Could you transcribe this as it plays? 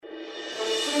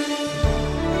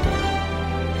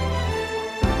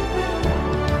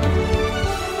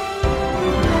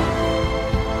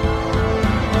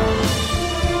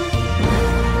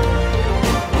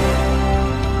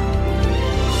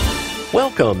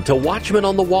Welcome to Watchmen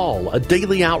on the Wall, a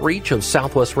daily outreach of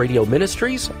Southwest Radio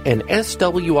Ministries and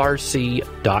SWRC.com.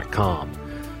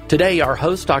 Today, our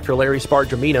host, Dr. Larry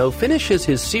Spargimino, finishes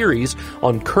his series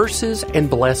on curses and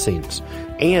blessings,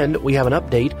 and we have an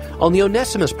update on the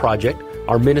Onesimus Project,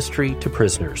 our ministry to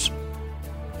prisoners.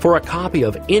 For a copy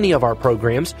of any of our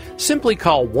programs, simply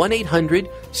call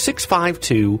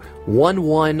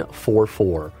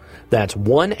 1-800-652-1144. That's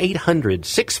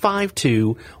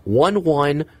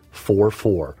 1-800-652-1144.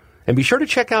 And be sure to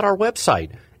check out our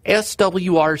website,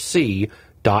 swrc.com.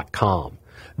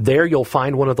 There you'll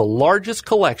find one of the largest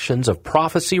collections of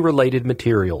prophecy-related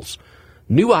materials.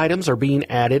 New items are being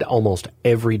added almost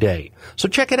every day. So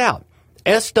check it out,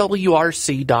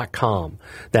 swrc.com.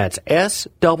 That's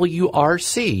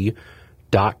swrc.com.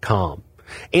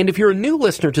 And if you're a new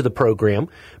listener to the program,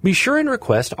 be sure and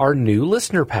request our new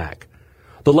listener pack.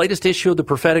 The latest issue of the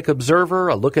Prophetic Observer,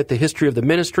 a look at the history of the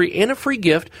ministry, and a free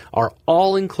gift are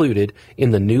all included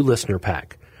in the new listener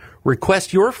pack.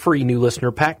 Request your free new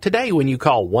listener pack today when you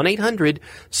call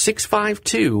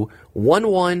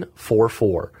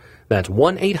 1-800-652-1144. That's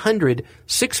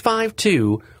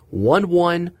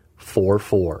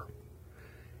 1-800-652-1144.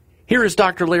 Here is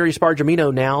Dr. Larry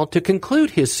Spargimino now to conclude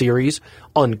his series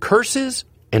on curses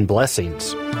and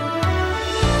blessings.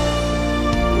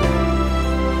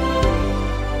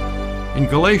 In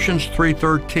Galatians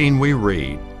 3:13 we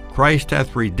read, Christ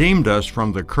hath redeemed us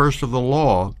from the curse of the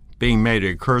law, being made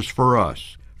a curse for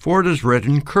us. For it is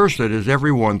written, Cursed is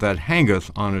every one that hangeth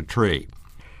on a tree.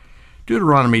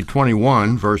 Deuteronomy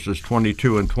 21, verses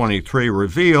 22 and 23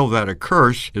 reveal that a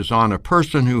curse is on a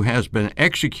person who has been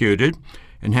executed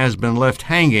and has been left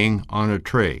hanging on a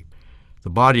tree. The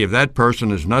body of that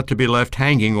person is not to be left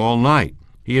hanging all night.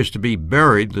 He is to be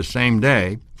buried the same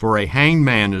day, for a hanged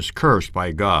man is cursed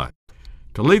by God.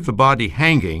 To leave the body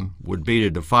hanging would be to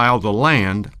defile the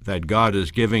land that God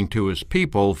is giving to his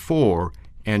people for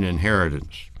an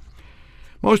inheritance.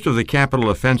 Most of the capital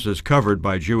offenses covered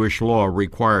by Jewish law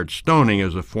required stoning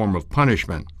as a form of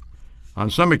punishment. On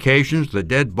some occasions, the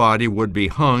dead body would be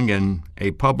hung in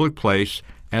a public place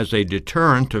as a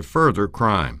deterrent to further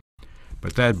crime.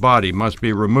 But that body must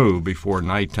be removed before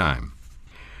nighttime.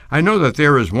 I know that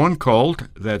there is one cult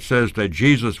that says that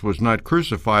Jesus was not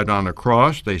crucified on a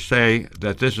cross. They say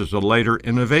that this is a later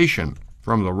innovation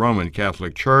from the Roman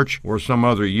Catholic Church or some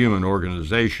other human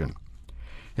organization.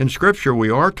 In Scripture, we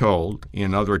are told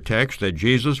in other texts that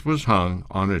Jesus was hung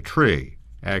on a tree,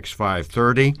 Acts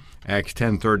 5:30, Acts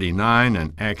 10:39,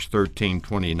 and Acts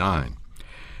 13:29.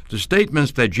 The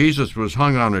statements that Jesus was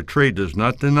hung on a tree does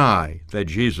not deny that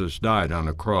Jesus died on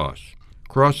a cross.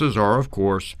 Crosses are, of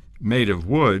course, made of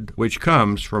wood, which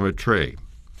comes from a tree.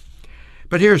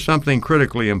 But here's something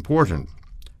critically important.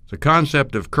 The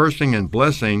concept of cursing and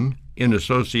blessing in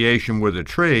association with a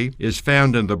tree is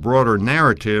found in the broader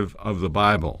narrative of the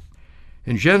Bible.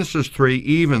 In Genesis 3,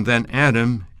 Eve and then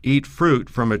Adam eat fruit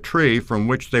from a tree from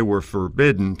which they were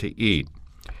forbidden to eat.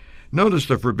 Notice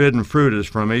the forbidden fruit is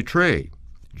from a tree.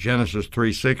 Genesis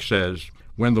 3:6 says,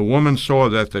 When the woman saw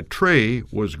that the tree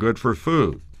was good for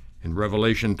food. In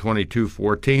Revelation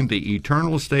 22:14, the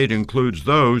eternal state includes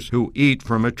those who eat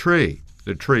from a tree,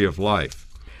 the tree of life.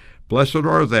 Blessed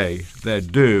are they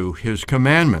that do his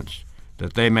commandments,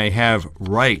 that they may have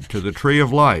right to the tree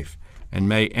of life, and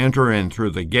may enter in through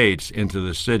the gates into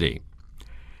the city.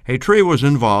 A tree was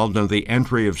involved in the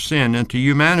entry of sin into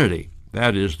humanity,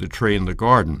 that is, the tree in the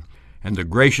garden, and the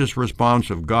gracious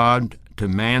response of God to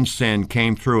man's sin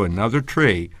came through another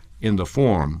tree in the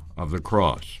form of the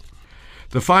cross.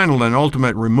 The final and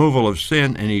ultimate removal of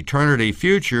sin in eternity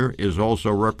future is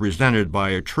also represented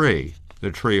by a tree,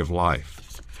 the tree of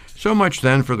life. So much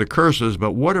then for the curses,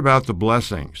 but what about the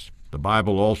blessings? The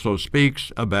Bible also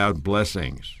speaks about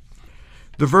blessings.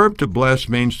 The verb to bless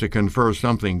means to confer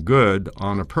something good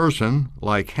on a person,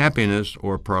 like happiness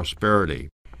or prosperity.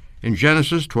 In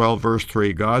Genesis 12, verse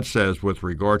 3, God says with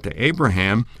regard to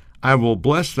Abraham, I will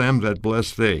bless them that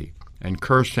bless thee, and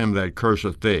curse him that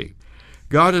curseth thee.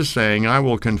 God is saying, I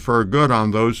will confer good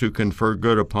on those who confer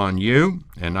good upon you,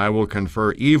 and I will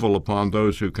confer evil upon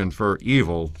those who confer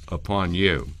evil upon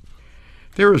you.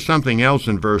 There is something else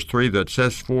in verse 3 that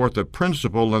sets forth a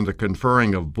principle in the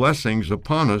conferring of blessings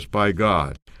upon us by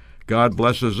God. God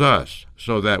blesses us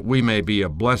so that we may be a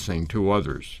blessing to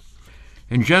others.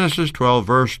 In Genesis 12,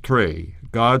 verse 3,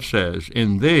 God says,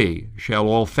 In thee shall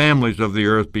all families of the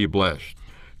earth be blessed.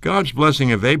 God's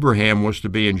blessing of Abraham was to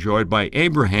be enjoyed by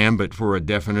Abraham, but for a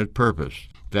definite purpose,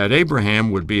 that Abraham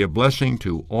would be a blessing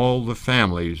to all the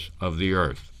families of the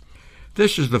earth.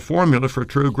 This is the formula for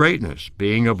true greatness,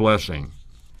 being a blessing.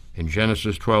 In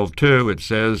Genesis 12:2, it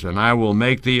says, And I will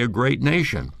make thee a great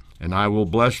nation, and I will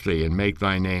bless thee and make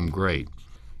thy name great.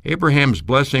 Abraham's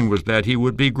blessing was that he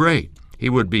would be great. He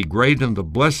would be great in the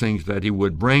blessings that he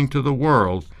would bring to the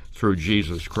world through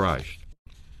Jesus Christ.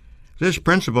 This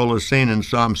principle is seen in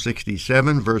Psalm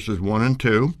 67, verses 1 and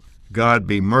 2. God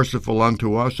be merciful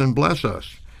unto us and bless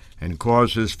us, and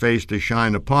cause his face to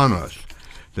shine upon us,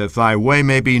 that thy way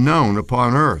may be known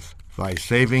upon earth, thy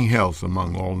saving health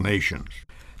among all nations.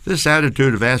 This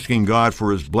attitude of asking God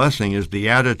for his blessing is the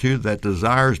attitude that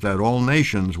desires that all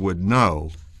nations would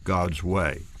know God's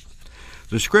way.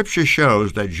 The Scripture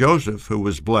shows that Joseph, who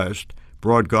was blessed,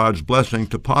 brought God's blessing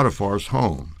to Potiphar's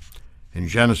home. In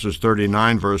Genesis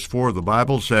 39, verse 4, the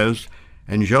Bible says,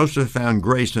 "And Joseph found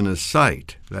grace in his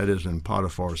sight," that is, in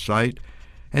Potiphar's sight,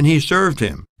 "and he served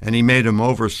him, and he made him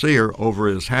overseer over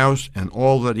his house, and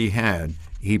all that he had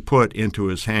he put into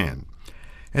his hand.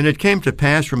 And it came to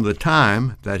pass from the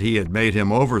time that he had made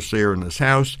him overseer in his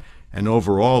house, and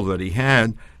over all that he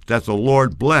had, that the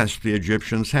Lord blessed the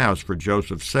Egyptian's house for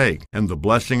Joseph's sake, and the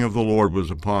blessing of the Lord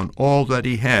was upon all that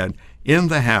he had in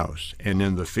the house and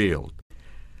in the field."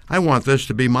 I want this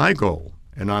to be my goal,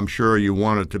 and I'm sure you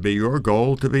want it to be your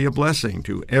goal, to be a blessing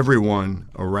to everyone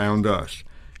around us,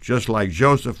 just like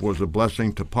Joseph was a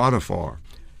blessing to Potiphar.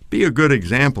 Be a good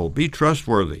example, be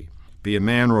trustworthy, be a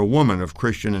man or a woman of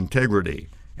Christian integrity,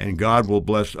 and God will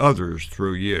bless others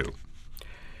through you.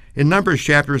 In Numbers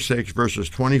chapter 6, verses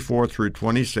 24 through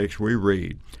 26, we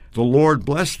read, "The Lord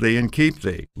bless thee and keep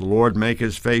thee. The Lord make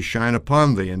his face shine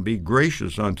upon thee and be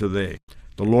gracious unto thee.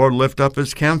 The Lord lift up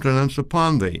his countenance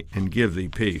upon thee and give thee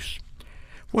peace."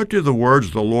 What do the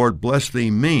words "the Lord bless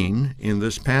thee" mean in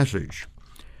this passage?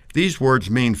 These words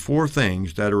mean four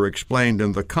things that are explained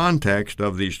in the context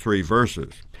of these three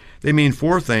verses. They mean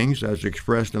four things as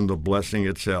expressed in the blessing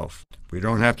itself. We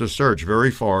don't have to search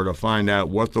very far to find out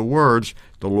what the words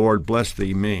 "the Lord bless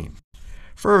thee" mean.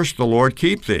 First, "the Lord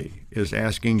keep thee" is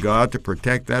asking God to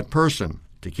protect that person,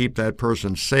 to keep that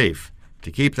person safe,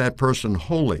 to keep that person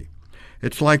holy.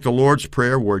 It's like the Lord's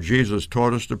Prayer where Jesus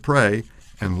taught us to pray,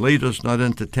 "And lead us not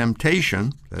into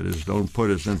temptation," that is, don't put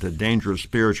us into dangerous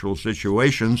spiritual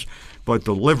situations, "but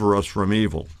deliver us from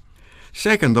evil."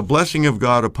 Second, the blessing of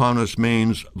God upon us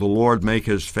means "the Lord make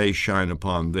his face shine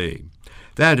upon thee."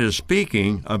 That is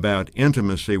speaking about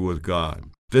intimacy with God.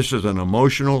 This is an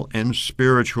emotional and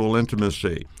spiritual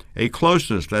intimacy, a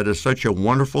closeness that is such a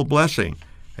wonderful blessing,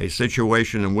 a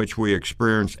situation in which we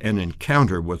experience an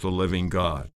encounter with the living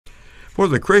God. For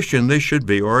the Christian, this should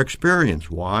be our experience.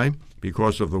 Why?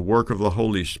 Because of the work of the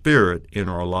Holy Spirit in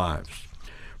our lives.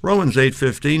 Romans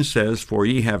 8:15 says, "For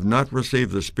ye have not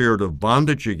received the spirit of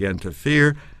bondage again to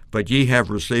fear, but ye have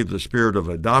received the spirit of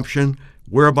adoption,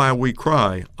 whereby we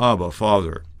cry, Abba,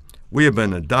 Father." We have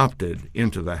been adopted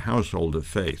into the household of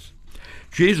faith.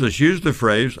 Jesus used the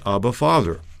phrase, Abba,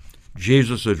 Father.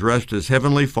 Jesus addressed his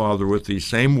heavenly Father with these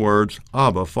same words,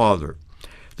 Abba, Father.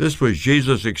 This was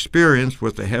Jesus' experience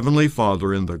with the heavenly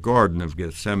Father in the Garden of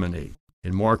Gethsemane.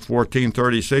 In Mark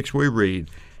 14:36 we read,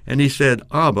 "And he said,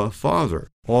 Abba, Father,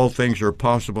 all things are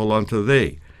possible unto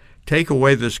thee. Take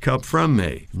away this cup from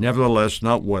me. Nevertheless,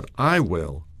 not what I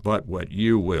will, but what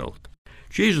you will."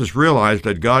 Jesus realized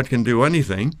that God can do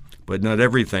anything, but not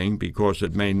everything, because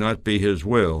it may not be his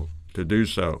will to do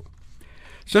so.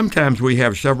 Sometimes we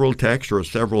have several texts or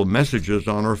several messages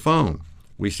on our phone.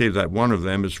 We see that one of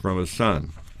them is from a son.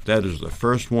 That is the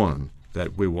first one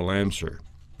that we will answer.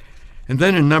 And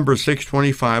then in Numbers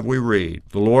 6:25 we read,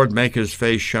 "The Lord make his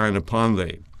face shine upon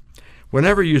thee."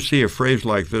 Whenever you see a phrase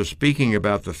like this speaking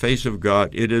about the face of God,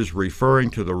 it is referring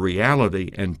to the reality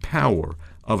and power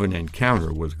of an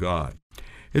encounter with God.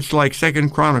 It's like 2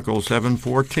 Chronicles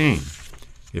 7:14.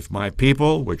 "If my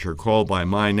people, which are called by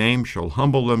my name, shall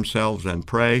humble themselves and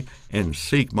pray and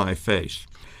seek my face."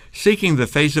 Seeking the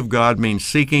face of God means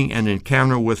seeking an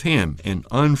encounter with him, an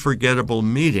unforgettable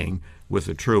meeting with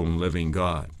the true and living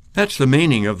God. That's the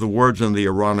meaning of the words in the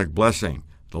Aaronic blessing,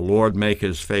 "The Lord make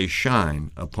his face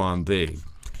shine upon thee."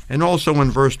 And also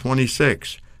in verse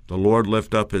 26, "The Lord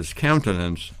lift up his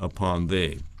countenance upon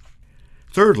thee."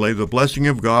 Thirdly, the blessing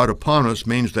of God upon us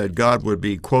means that God would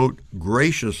be, quote,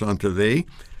 "gracious unto thee,"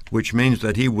 which means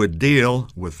that he would deal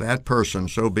with that person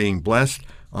so being blessed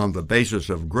on the basis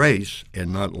of grace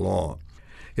and not law.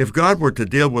 If God were to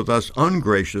deal with us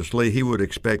ungraciously, he would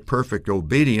expect perfect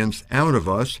obedience out of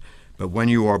us. But when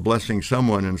you are blessing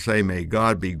someone and say, "May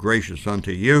God be gracious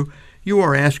unto you," you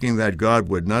are asking that God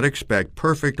would not expect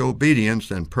perfect obedience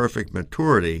and perfect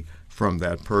maturity from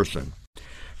that person.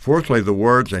 Fourthly, the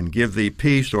words "and give thee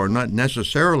peace" are not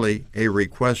necessarily a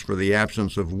request for the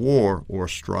absence of war or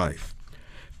strife.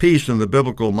 Peace in the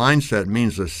biblical mindset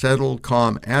means a settled,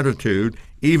 calm attitude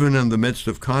even in the midst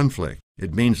of conflict.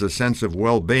 It means a sense of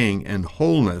well-being and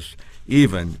wholeness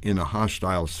even in a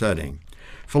hostile setting.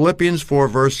 Philippians 4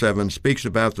 verse 7 speaks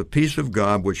about the peace of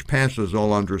God which passes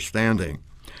all understanding.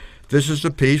 This is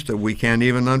a peace that we can't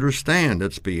even understand.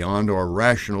 It's beyond our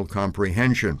rational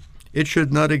comprehension. It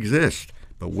should not exist,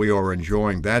 but we are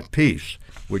enjoying that peace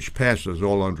which passes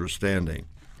all understanding.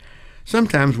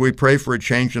 Sometimes we pray for a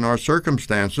change in our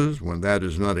circumstances when that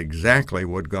is not exactly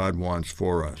what God wants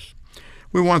for us.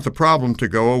 We want the problem to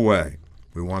go away.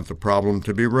 We want the problem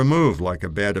to be removed, like a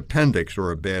bad appendix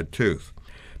or a bad tooth.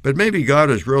 But maybe God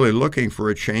is really looking for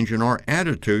a change in our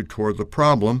attitude toward the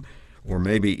problem, or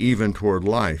maybe even toward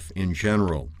life in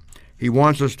general. He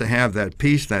wants us to have that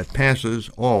peace that passes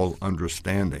all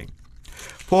understanding.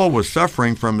 Paul was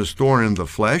suffering from his thorn in the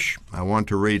flesh. I want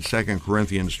to read 2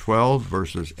 Corinthians 12,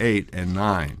 verses 8 and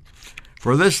 9.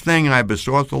 For this thing I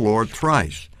besought the Lord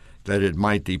thrice, that it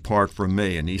might depart from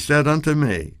me. And he said unto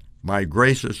me, My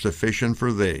grace is sufficient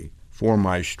for thee, for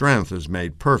my strength is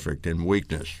made perfect in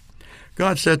weakness.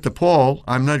 God said to Paul,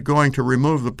 I'm not going to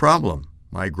remove the problem.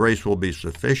 My grace will be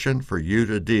sufficient for you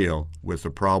to deal with the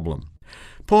problem.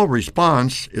 Paul's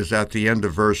response is at the end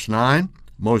of verse 9.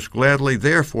 Most gladly,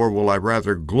 therefore, will I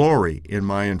rather glory in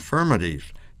my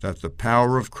infirmities, that the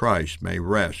power of Christ may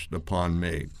rest upon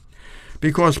me.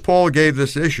 Because Paul gave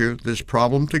this issue, this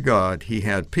problem to God, he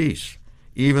had peace,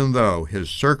 even though his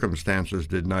circumstances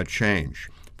did not change.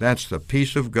 That's the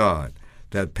peace of God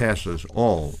that passes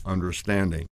all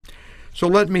understanding. So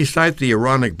let me cite the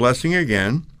Aaronic blessing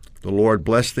again. The Lord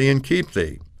bless thee and keep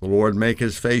thee. The Lord make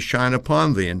his face shine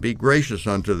upon thee and be gracious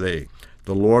unto thee.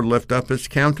 The Lord lift up his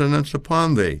countenance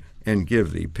upon thee and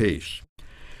give thee peace.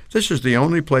 This is the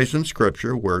only place in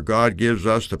Scripture where God gives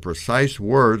us the precise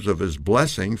words of his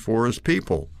blessing for his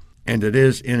people, and it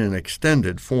is in an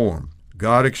extended form.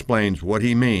 God explains what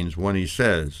he means when he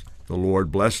says, The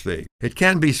Lord bless thee. It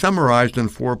can be summarized in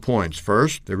 4 points.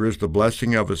 First, there is the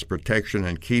blessing of his protection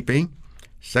and keeping.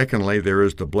 Secondly, there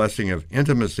is the blessing of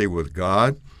intimacy with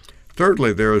God.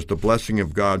 Thirdly, there is the blessing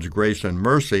of God's grace and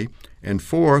mercy. And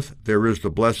fourth, there is the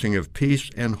blessing of peace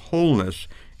and wholeness,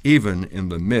 even in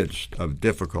the midst of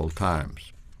difficult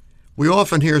times. We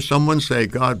often hear someone say,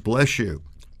 God bless you,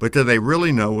 but do they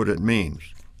really know what it means?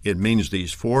 It means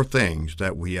these 4 things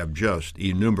that we have just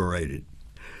enumerated.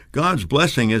 God's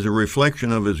blessing is a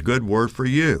reflection of his good word for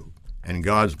you, and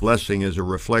God's blessing is a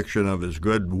reflection of his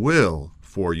good will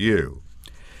for you.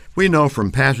 We know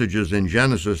from passages in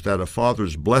Genesis that a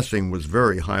father's blessing was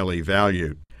very highly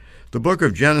valued. The book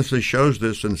of Genesis shows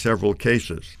this in several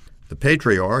cases. The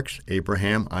patriarchs,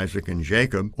 Abraham, Isaac, and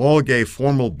Jacob, all gave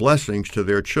formal blessings to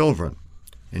their children.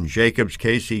 In Jacob's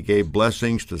case, he gave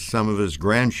blessings to some of his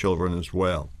grandchildren as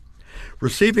well.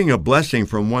 Receiving a blessing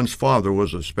from one's father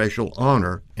was a special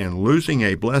honor, and losing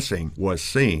a blessing was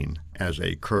seen as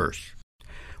a curse.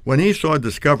 When Esau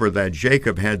discovered that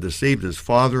Jacob had deceived his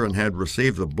father and had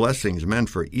received the blessings meant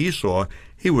for Esau,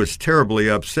 he was terribly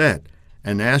upset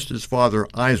and asked his father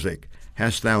Isaac,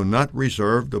 Hast thou not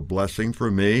reserved a blessing for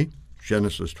me?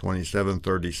 Genesis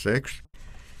 27:36.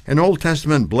 An Old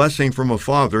Testament blessing from a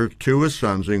father to his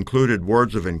sons included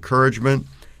words of encouragement,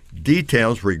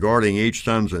 details regarding each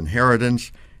son's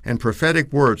inheritance, and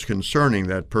prophetic words concerning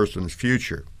that person's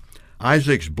future.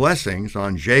 Isaac's blessings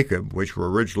on Jacob, which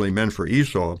were originally meant for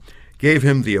Esau, gave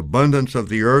him the abundance of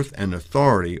the earth and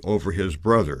authority over his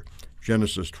brother.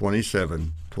 Genesis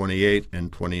 27:28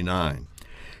 and 29.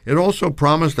 It also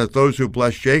promised that those who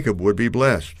blessed Jacob would be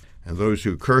blessed, and those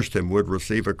who cursed him would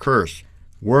receive a curse,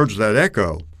 words that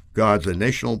echo God's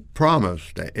initial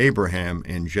promise to Abraham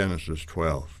in Genesis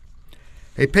 12.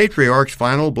 A patriarch's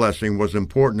final blessing was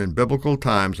important in biblical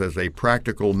times as a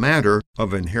practical matter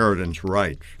of inheritance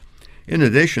rights. In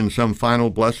addition, some final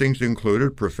blessings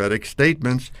included prophetic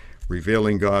statements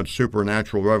revealing God's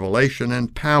supernatural revelation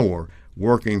and power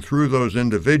working through those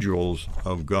individuals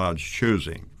of God's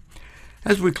choosing.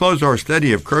 As we close our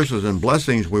study of curses and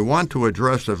blessings, we want to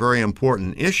address a very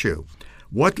important issue.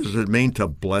 What does it mean to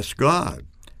bless God?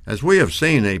 As we have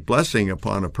seen, a blessing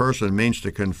upon a person means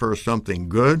to confer something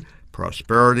good,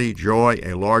 prosperity, joy,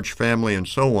 a large family, and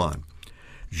so on.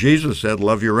 Jesus said,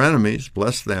 Love your enemies,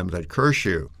 bless them that curse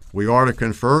you. We are to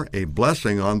confer a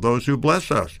blessing on those who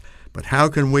bless us. But how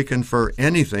can we confer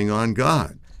anything on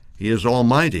God? He is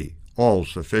almighty,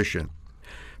 all-sufficient.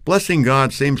 Blessing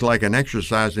God seems like an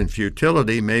exercise in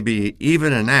futility, maybe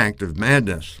even an act of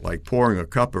madness, like pouring a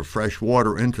cup of fresh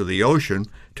water into the ocean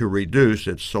to reduce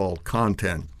its salt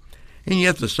content. And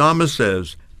yet the psalmist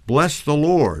says, Bless the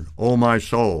Lord, O my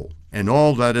soul, and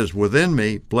all that is within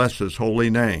me, bless his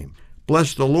holy name.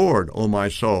 Bless the Lord, O my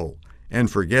soul, and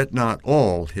forget not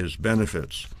all his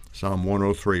benefits. Psalm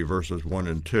 103, verses 1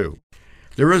 and 2.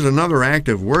 There is another act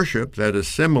of worship that is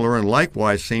similar and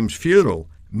likewise seems futile,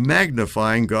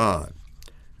 magnifying God.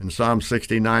 In Psalm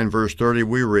 69, verse 30,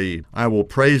 we read, I will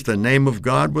praise the name of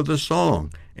God with a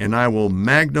song, and I will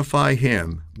magnify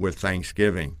him with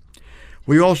thanksgiving.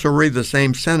 We also read the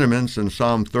same sentiments in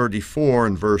Psalm 34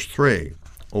 and verse 3.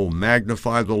 O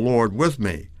magnify the Lord with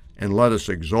me, and let us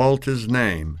exalt his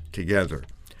name together.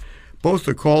 Both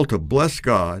the call to bless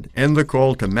God and the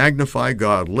call to magnify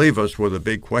God leave us with a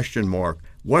big question mark.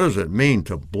 What does it mean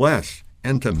to bless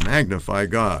and to magnify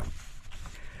God?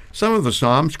 Some of the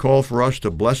Psalms call for us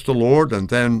to bless the Lord and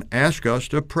then ask us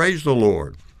to praise the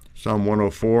Lord. Psalm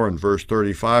 104 and verse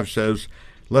 35 says,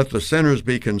 Let the sinners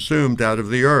be consumed out of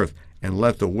the earth, and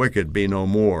let the wicked be no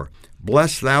more.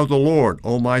 Bless thou the Lord,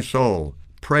 O my soul.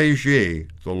 Praise ye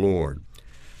the Lord.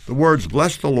 The words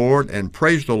bless the Lord and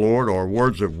praise the Lord are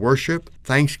words of worship,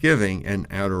 thanksgiving, and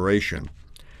adoration.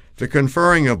 The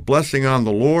conferring of blessing on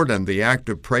the Lord and the act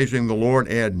of praising the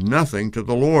Lord add nothing to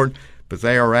the Lord, but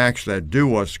they are acts that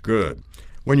do us good.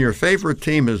 When your favorite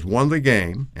team has won the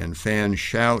game and fans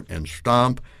shout and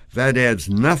stomp, that adds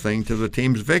nothing to the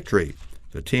team's victory.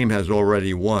 The team has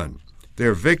already won.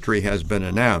 Their victory has been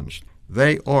announced.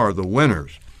 They are the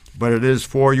winners. But it is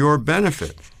for your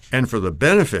benefit and for the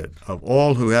benefit of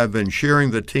all who have been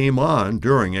cheering the team on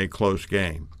during a close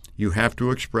game. You have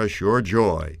to express your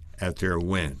joy at their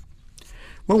win.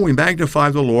 When we magnify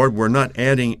the Lord, we're not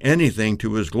adding anything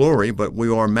to his glory, but we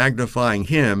are magnifying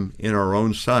him in our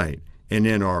own sight and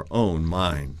in our own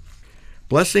mind.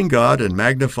 Blessing God and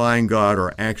magnifying God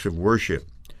are acts of worship.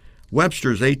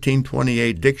 Webster's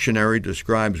 1828 dictionary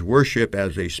describes worship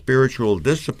as a spiritual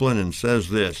discipline and says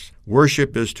this,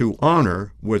 worship is to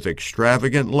honor with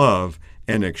extravagant love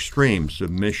and extreme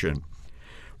submission.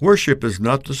 Worship is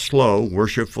not the slow,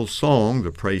 worshipful song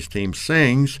the praise team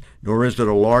sings, nor is it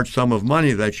a large sum of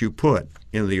money that you put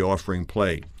in the offering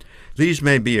plate. These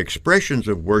may be expressions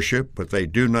of worship, but they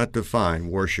do not define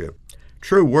worship.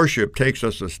 True worship takes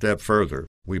us a step further.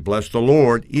 We bless the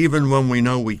Lord even when we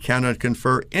know we cannot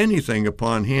confer anything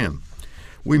upon him.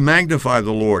 We magnify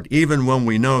the Lord even when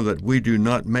we know that we do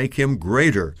not make him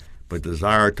greater, but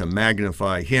desire to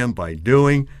magnify him by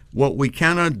doing what we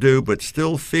cannot do but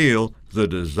still feel the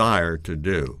desire to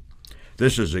do.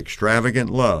 This is extravagant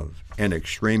love and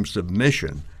extreme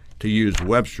submission, to use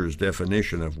Webster's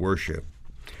definition of worship.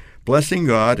 Blessing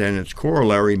God and its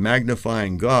corollary,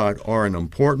 magnifying God, are an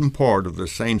important part of the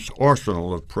saint's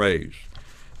arsenal of praise.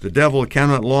 The devil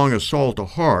cannot long assault a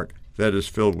heart that is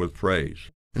filled with praise.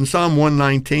 In Psalm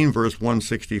 119, verse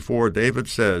 164, David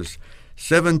says,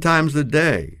 7 times a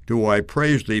day do I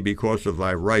praise thee because of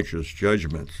thy righteous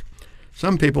judgments.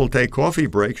 Some people take coffee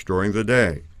breaks during the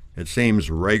day. It seems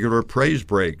regular praise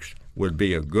breaks would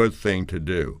be a good thing to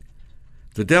do.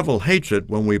 The devil hates it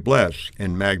when we bless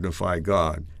and magnify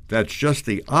God. That's just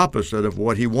the opposite of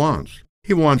what he wants.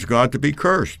 He wants God to be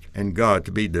cursed and God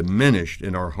to be diminished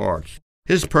in our hearts.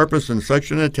 His purpose in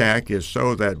such an attack is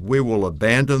so that we will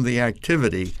abandon the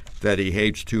activity that he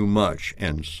hates too much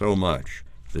and so much.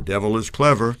 The devil is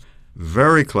clever,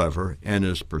 very clever, and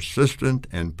is persistent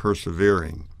and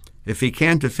persevering. If he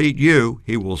can't defeat you,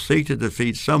 he will seek to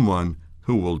defeat someone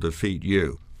who will defeat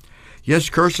you. Yes,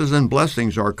 curses and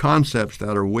blessings are concepts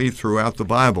that are weaved throughout the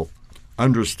Bible.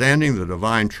 Understanding the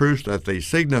divine truths that they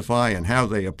signify and how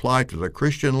they apply to the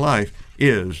Christian life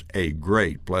is a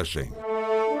great blessing.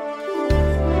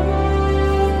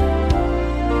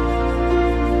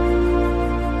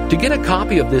 To get a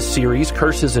copy of this series,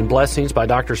 Curses and Blessings by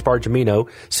Dr. Spargimino,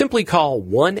 simply call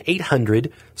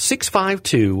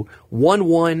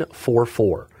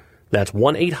 1-800-652-1144. That's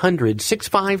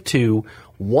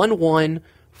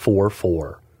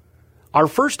 1-800-652-1144. Our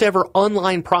first ever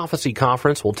online prophecy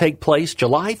conference will take place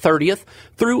July 30th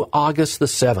through August the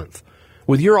 7th.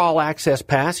 With your All Access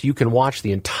Pass, you can watch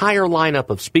the entire lineup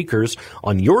of speakers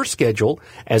on your schedule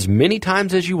as many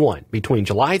times as you want between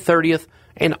July 30th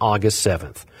and August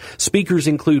 7th. Speakers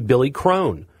include Billy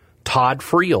Crone, Todd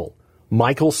Friel,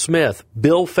 Michael Smith,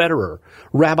 Bill Federer,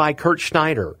 Rabbi Kurt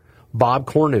Schneider, Bob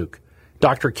Cornuke,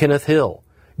 Dr. Kenneth Hill,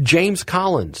 James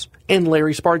Collins, and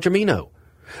Larry Spargimino.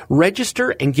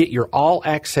 Register and get your All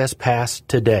Access Pass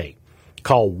today.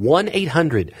 Call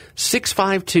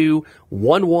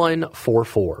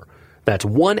 1-800-652-1144. That's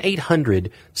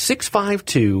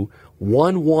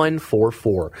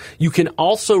 1-800-652-1144. You can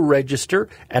also register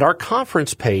at our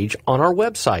conference page on our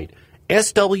website,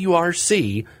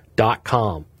 swrc.com.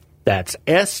 That's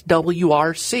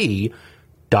swrc.com.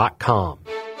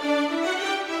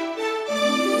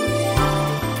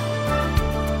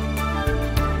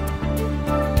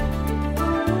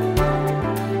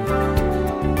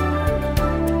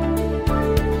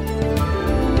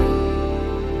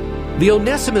 The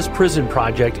Onesimus Prison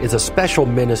Project is a special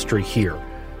ministry here,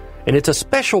 and it's a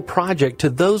special project to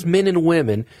those men and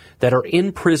women that are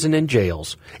in prison and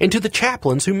jails, and to the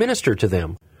chaplains who minister to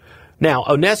them. Now,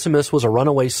 Onesimus was a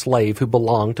runaway slave who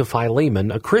belonged to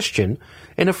Philemon, a Christian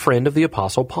and a friend of the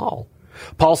Apostle Paul.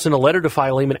 Paul sent a letter to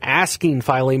Philemon asking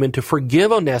Philemon to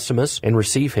forgive Onesimus and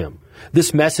receive him.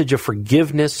 This message of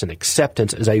forgiveness and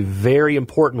acceptance is a very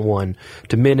important one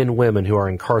to men and women who are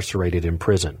incarcerated in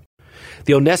prison.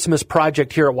 The Onesimus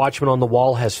Project here at Watchmen on the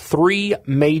Wall has 3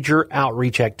 major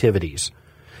outreach activities: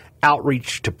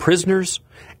 outreach to prisoners,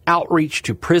 outreach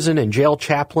to prison and jail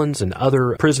chaplains and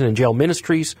other prison and jail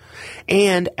ministries,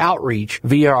 and outreach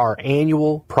via our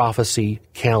annual prophecy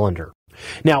calendar.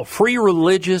 Now, free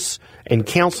religious and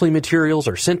counseling materials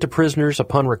are sent to prisoners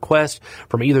upon request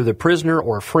from either the prisoner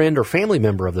or a friend or family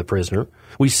member of the prisoner.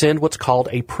 We send what's called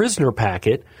a prisoner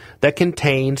packet that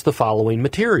contains the following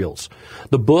materials: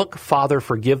 the book, Father,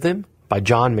 Forgive Them, by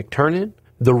John McTernan;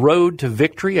 The Road to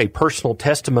Victory, a personal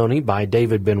testimony by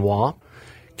David Benoit;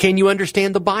 Can You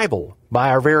Understand the Bible, by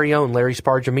our very own Larry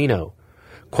Spargimino;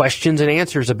 Questions and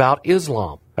Answers about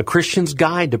Islam, a Christian's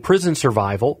Guide to Prison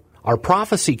Survival, our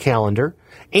prophecy calendar,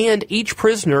 and each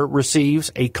prisoner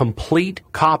receives a complete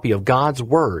copy of God's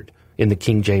Word in the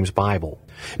King James Bible.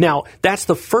 Now, that's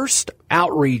the first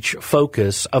outreach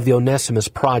focus of the Onesimus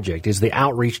Project, is the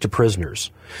outreach to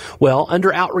prisoners. Well,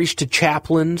 under outreach to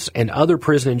chaplains and other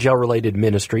prison and jail-related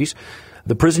ministries,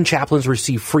 the prison chaplains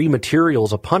receive free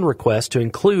materials upon request to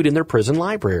include in their prison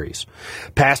libraries.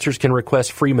 Pastors can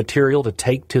request free material to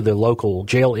take to the local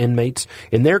jail inmates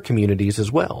in their communities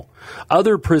as well.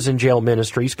 Other prison jail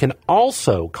ministries can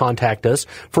also contact us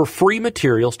for free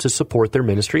materials to support their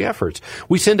ministry efforts.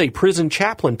 We send a prison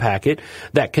chaplain packet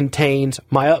that contains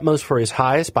My Utmost for His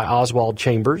Highest by Oswald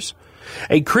Chambers,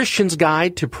 a Christian's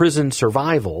Guide to Prison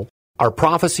Survival, our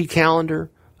prophecy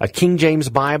calendar, a King James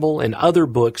Bible, and other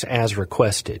books as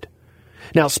requested.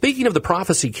 Now, speaking of the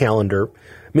prophecy calendar,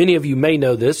 many of you may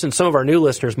know this, and some of our new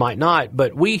listeners might not,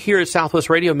 but we here at Southwest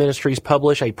Radio Ministries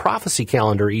publish a prophecy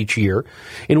calendar each year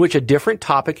in which a different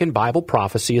topic in Bible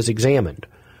prophecy is examined.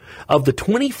 Of the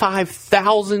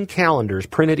 25,000 calendars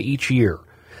printed each year,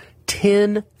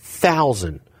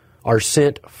 10,000 are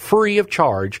sent free of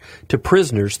charge to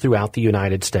prisoners throughout the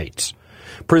United States.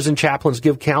 Prison chaplains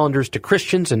give calendars to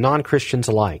Christians and non-Christians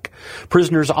alike.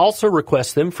 Prisoners also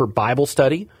request them for Bible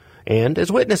study and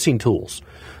as witnessing tools.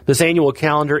 This annual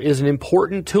calendar is an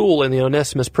important tool in the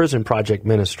Onesimus Prison Project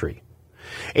ministry.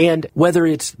 And whether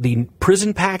it's the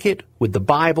prison packet with the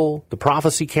Bible, the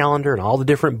prophecy calendar, and all the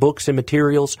different books and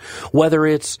materials, whether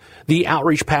it's the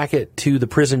outreach packet to the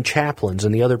prison chaplains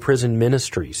and the other prison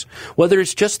ministries, whether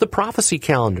it's just the prophecy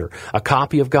calendar, a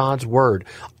copy of God's Word,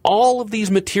 all of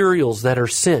these materials that are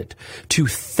sent to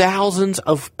thousands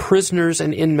of prisoners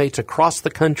and inmates across the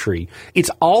country,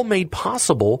 it's all made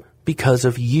possible because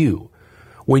of you.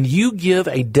 When you give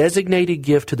a designated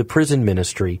gift to the prison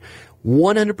ministry,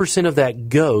 100% of that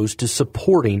goes to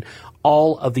supporting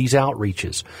all of these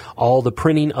outreaches, all the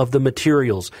printing of the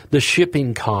materials, the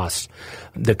shipping costs,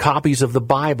 the copies of the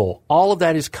Bible. All of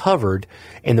that is covered,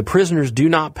 and the prisoners do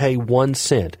not pay 1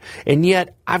 cent. And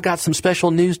yet, I've got some special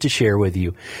news to share with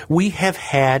you. We have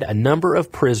had a number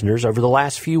of prisoners over the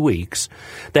last few weeks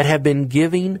that have been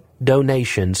giving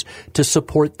donations to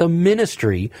support the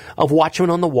ministry of Watchmen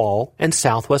on the Wall and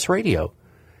Southwest Radio.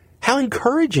 How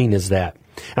encouraging is that?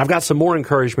 And I've got some more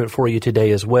encouragement for you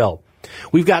today as well.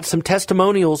 We've got some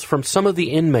testimonials from some of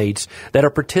the inmates that are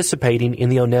participating in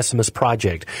the Onesimus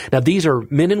Project. Now, these are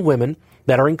men and women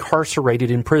that are incarcerated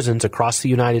in prisons across the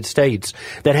United States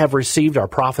that have received our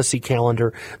prophecy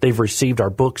calendar, they've received our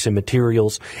books and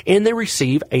materials, and they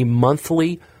receive a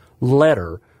monthly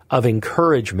letter of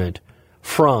encouragement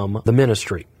from the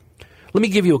ministry. Let me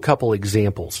give you a couple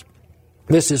examples.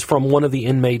 This is from one of the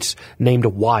inmates named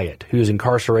Wyatt, who is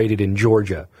incarcerated in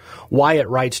Georgia. Wyatt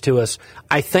writes to us,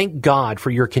 "I thank God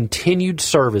for your continued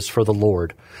service for the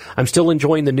Lord. I'm still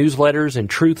enjoying the newsletters and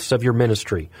truths of your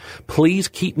ministry. Please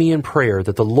keep me in prayer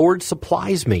that the Lord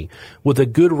supplies me with a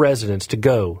good residence to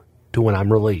go to when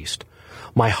I'm released.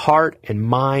 My heart and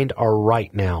mind are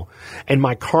right now, and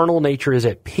my carnal nature is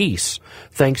at peace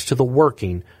thanks to the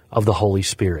working of the Holy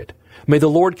Spirit. May the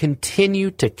Lord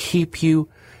continue to keep you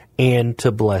and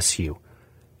to bless you."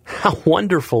 How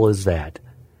wonderful is that?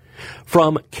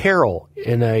 From Carol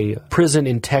in a prison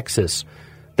in Texas,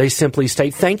 they simply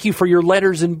state, "Thank you for your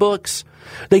letters and books.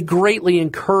 They greatly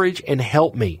encourage and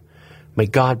help me. May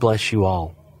God bless you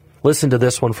all." Listen to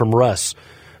this one from Russ.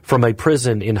 from a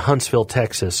prison in Huntsville,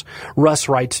 Texas. Russ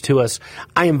writes to us,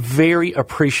 I am very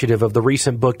appreciative of the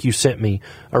recent book you sent me,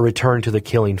 A Return to the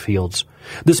Killing Fields.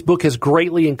 This book has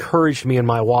greatly encouraged me in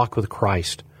my walk with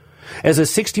Christ. As a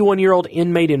 61-year-old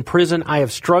inmate in prison, I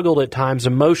have struggled at times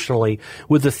emotionally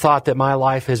with the thought that my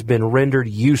life has been rendered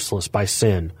useless by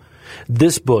sin.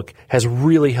 This book has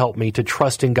really helped me to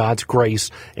trust in God's grace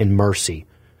and mercy.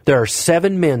 There are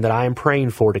 7 men that I am praying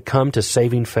for to come to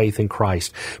saving faith in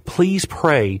Christ. Please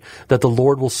pray that the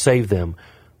Lord will save them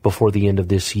before the end of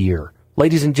this year.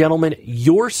 Ladies and gentlemen,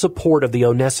 your support of the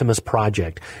Onesimus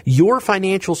Project, your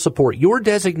financial support, your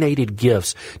designated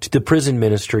gifts to the prison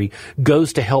ministry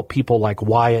goes to help people like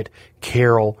Wyatt,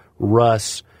 Carol,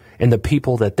 Russ, and the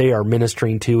people that they are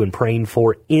ministering to and praying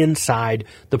for inside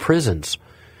the prisons.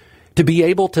 To be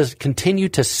able to continue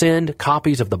to send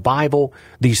copies of the Bible,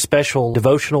 these special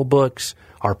devotional books,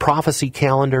 our prophecy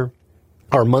calendar,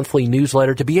 our monthly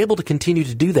newsletter, to be able to continue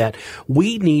to do that,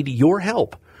 we need your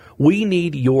help. We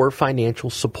need your financial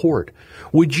support.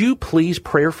 Would you please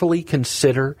prayerfully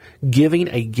consider giving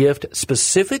a gift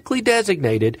specifically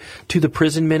designated to the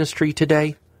prison ministry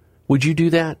today? Would you do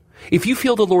that? If you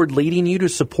feel the Lord leading you to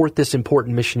support this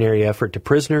important missionary effort to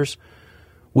prisoners,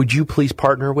 would you please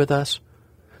partner with us?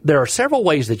 There are several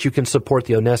ways that you can support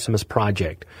the Onesimus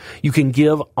Project. You can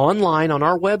give online on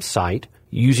our website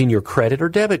using your credit or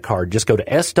debit card. Just go to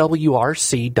swrc.com.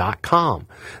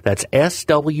 That's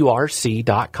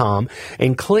swrc.com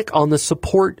and click on the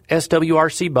Support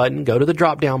SWRC button. Go to the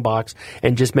drop-down box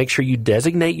and just make sure you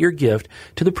designate your gift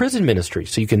to the prison ministry.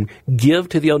 So you can give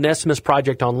to the Onesimus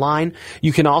Project online.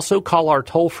 You can also call our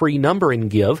toll-free number and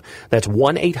give. That's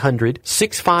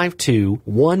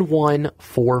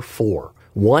 1-800-652-1144.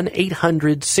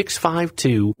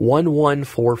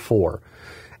 1-800-652-1144.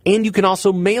 And you can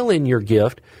also mail in your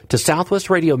gift to Southwest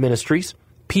Radio Ministries,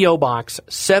 P.O. Box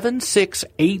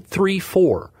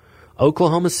 76834,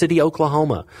 Oklahoma City,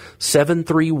 Oklahoma,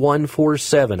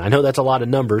 73147. I know that's a lot of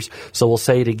numbers, so we'll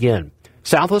say it again.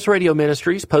 Southwest Radio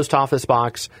Ministries, Post Office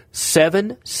Box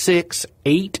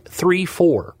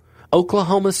 76834,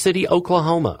 Oklahoma City,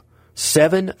 Oklahoma,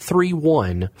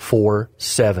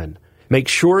 73147. Make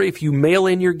sure if you mail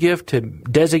in your gift to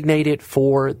designate it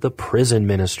for the prison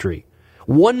ministry.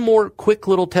 One more quick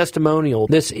little testimonial.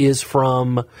 This is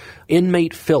from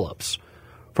inmate Phillips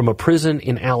from a prison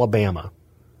in Alabama.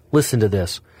 Listen to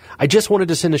this. I just wanted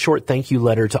to send a short thank you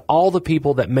letter to all the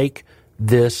people that make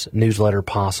this newsletter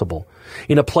possible.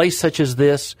 In a place such as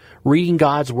this, reading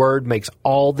God's Word makes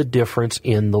all the difference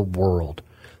in the world.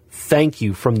 Thank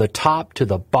you from the top to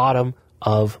the bottom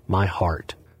of my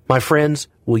heart. My friends,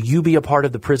 will you be a part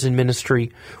of the prison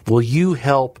ministry? Will you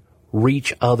help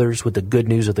reach others with the good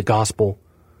news of the gospel?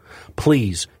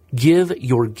 Please give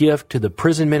your gift to the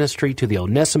prison ministry, to the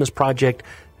Onesimus Project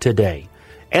today.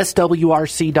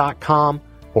 swrc.com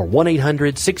or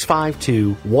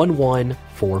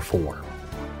 1-800-652-1144.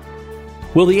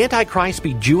 Will the Antichrist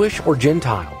be Jewish or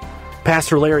Gentile?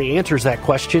 Pastor Larry answers that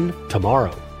question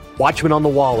tomorrow. Watchman on the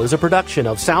Wall is a production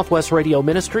of Southwest Radio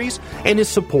Ministries and is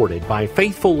supported by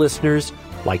faithful listeners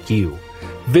like you.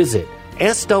 Visit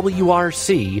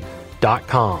swrc.com.